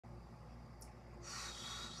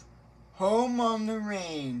Home on the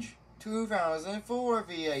Range, 2004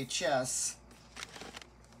 VHS.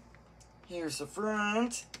 Here's the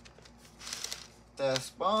front, the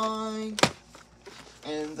spine,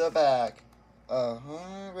 and the back.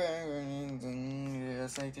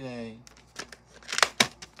 Just like today.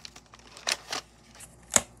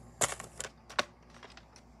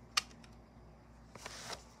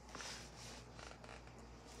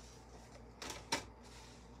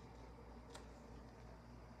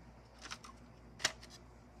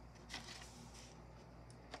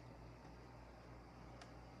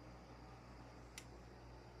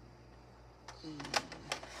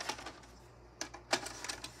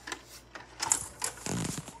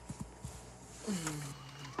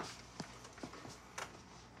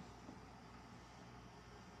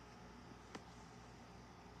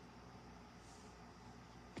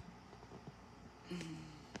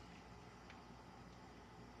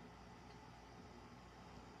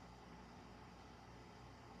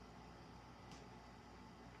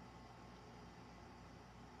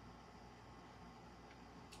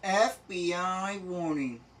 FBI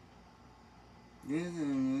warning.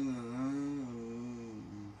 Disney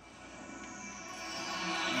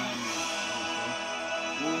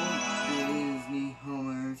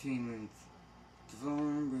Home Entertainment. Oh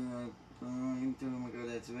my god,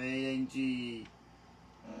 that's rated G.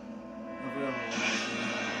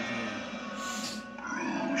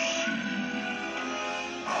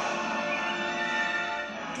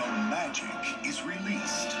 The magic is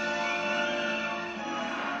released.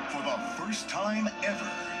 For the first time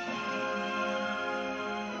ever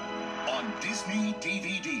on Disney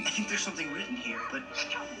DVD. I think there's something written here, but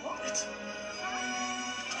it's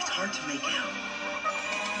hard to make out.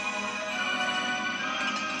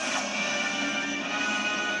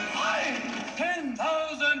 Why,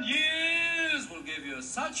 10,000 years will give you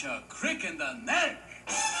such a crick in the neck.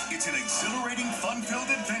 It's an exhilarating, fun-filled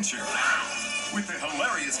adventure with the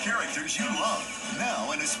hilarious characters you love.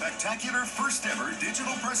 Now in a spectacular first-ever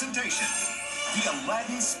digital presentation. The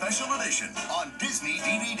Aladdin Special Edition on Disney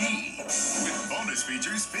DVD. With bonus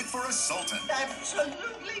features fit for a sultan.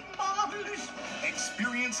 Absolutely marvelous.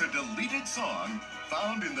 Experience a deleted song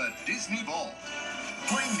found in the Disney Vault.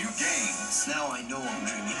 Play new games. Now I know I'm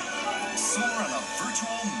dreaming. Soar on a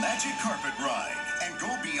virtual magic carpet ride. And go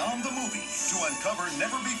beyond the movie to uncover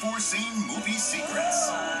never-before-seen movie secrets.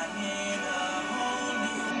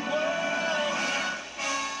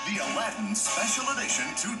 The Aladdin Special Edition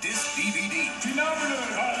 2-disc DVD. Phenomenal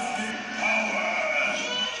cosmic power.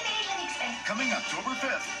 Coming October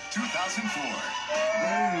 5th, 2004.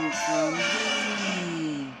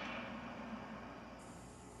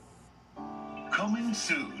 Coming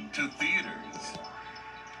soon to theaters.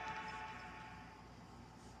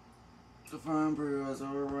 The Farm Brewers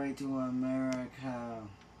all right to America.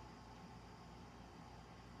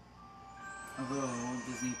 Of old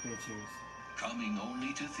Disney Pictures. Coming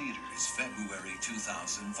only to theaters February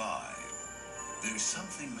 2005. There's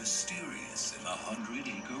something mysterious in the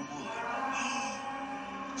 100-acre wood.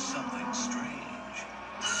 Something strange.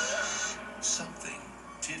 Something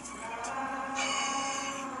different.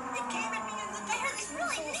 It came at me in the dark. It's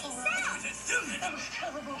really neat sound.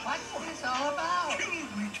 What was this all about?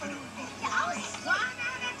 Oh, it's one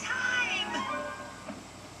at a time.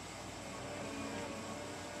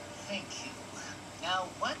 Thank you. Now,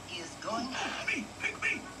 what is going on? Me! Pick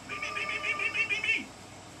me! Me!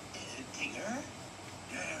 Dear?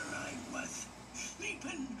 There I was,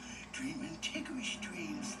 sleeping, dreaming ticklish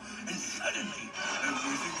dreams, and suddenly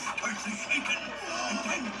everything starts shaking, and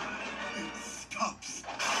then it stops.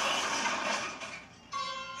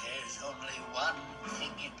 There's only one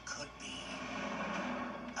thing it could be.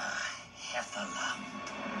 A heffalump.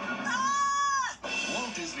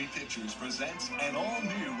 Walt Disney Pictures presents an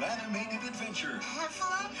all-new animated adventure.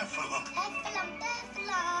 Heffalump. Heffalump. Heffalump,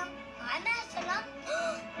 heffalump. I'm heffalump.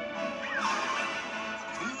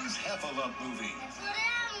 Who's Heffalump movie? That's what I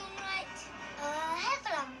am, right?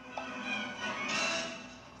 Heffalump.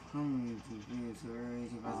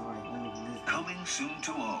 Coming soon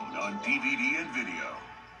to own on DVD and video.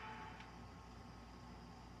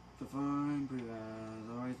 The Farm Brewers,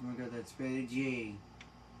 always my god, that's rated G.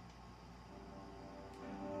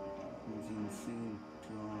 Coming soon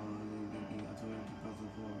to DVD, October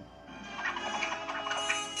 2004.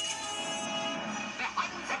 The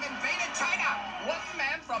Huns have invaded China. One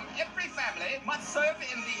man from every family must serve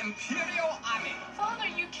in the Imperial Army. Father,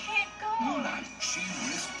 you can't go. Moonlight, she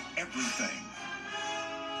risked everything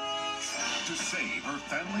to save her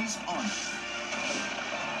family's honor.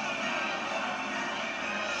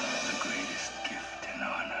 The greatest gift and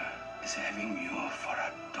honor is having you for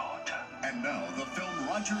a daughter. And now the film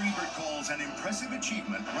Roger Ebert calls an impressive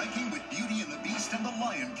achievement, ranking with Beauty and the Beast and the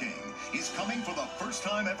Lion King, is coming for the first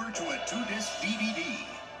time ever to a 2-disc DVD.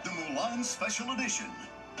 The Mulan Special Edition,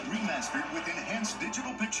 remastered with enhanced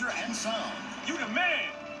digital picture and sound. You the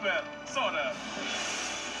man! Well, sort of.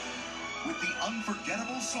 With the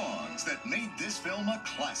unforgettable songs that made this film a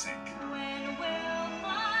classic. When will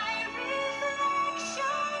my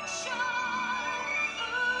reflection show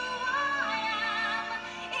who I am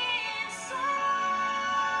inside?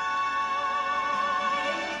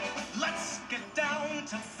 Let's get down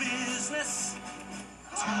to business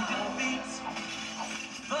to defeat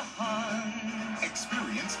the Hun.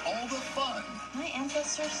 Experience all the fun. My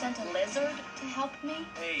ancestors sent a lizard to help me.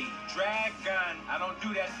 Hey, dragon, I don't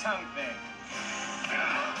do that tongue thing.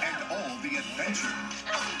 And all the adventure.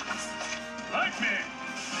 Like me!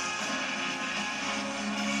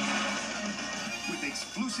 With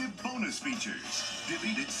exclusive bonus features,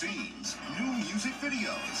 deleted scenes, new music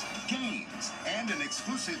videos, games, and an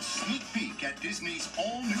exclusive sneak peek at Disney's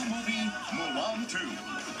all-new movie, Mulan 2.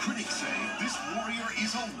 Critics say this warrior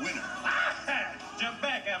is a winner. Jump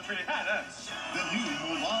back, I'm pretty hot, huh? The new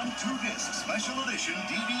Mulan 2-disc Special Edition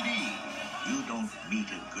DVD. You don't meet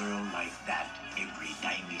a girl like that every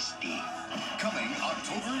time you see. Coming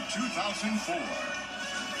October 2004.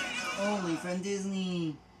 Only from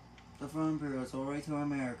Disney. The Fun Bureau's all right to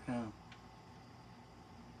America.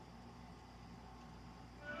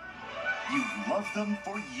 You've loved them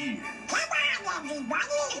for years. Come on, everybody.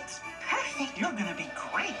 It's perfect. You're gonna be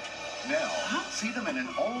great. Now, see them in an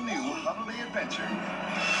all-new holiday adventure.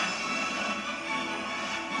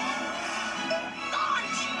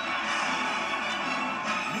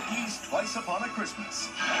 Mickey's Twice Upon a Christmas.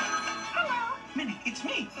 Hello, Minnie, it's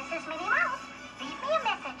me. this is Minnie Mouse. Leave me a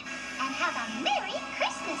message and have a Merry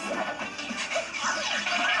Christmas.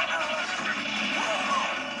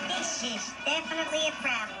 This is definitely a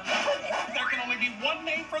problem. There can only be one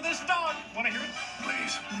name for this dog. Want to hear it?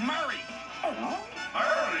 Please. Murray.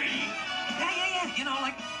 Murray? Yeah. You know,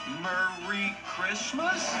 like Merry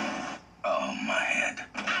Christmas? Oh, my head.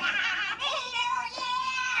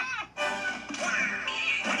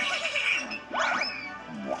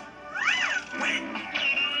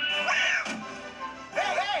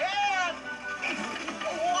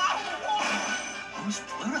 Who's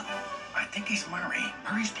Pluto? I think he's Murray.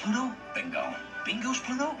 Murray's Pluto? Bingo. Bingo's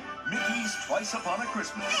Pluto? Mickey's Twice Upon a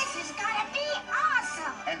Christmas. This is gonna be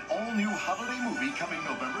awesome. An all-new holiday movie coming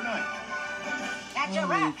November 9th. That's a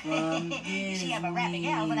wrap. See, I'm a rapping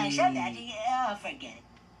out when I said that. Forget it.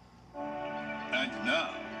 And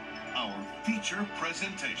now, our feature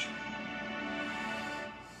presentation.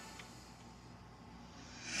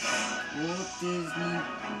 Walt Disney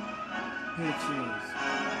Pictures.